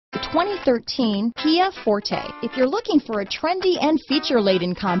2013 Kia Forte. If you're looking for a trendy and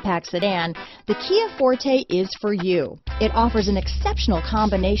feature-laden compact sedan, the Kia Forte is for you. It offers an exceptional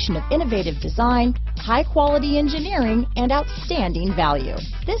combination of innovative design, high-quality engineering, and outstanding value.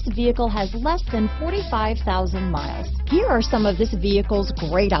 This vehicle has less than 45,000 miles. Here are some of this vehicle's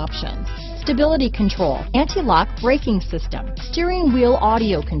great options: stability control, anti-lock braking system, steering wheel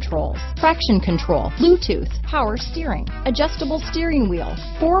audio controls, traction control, Bluetooth, power steering, adjustable steering wheel,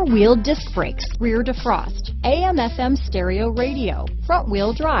 four-wheel disc brakes, rear defrost, AM/FM stereo radio,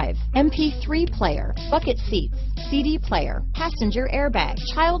 front-wheel drive, MP3 player, bucket seats, CD player, passenger airbag,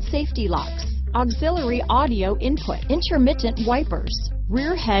 child safety locks, auxiliary audio input, intermittent wipers,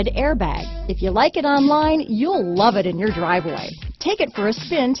 rear head airbag. If you like it online, you'll love it in your driveway. Take it for a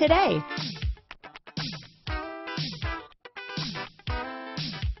spin today.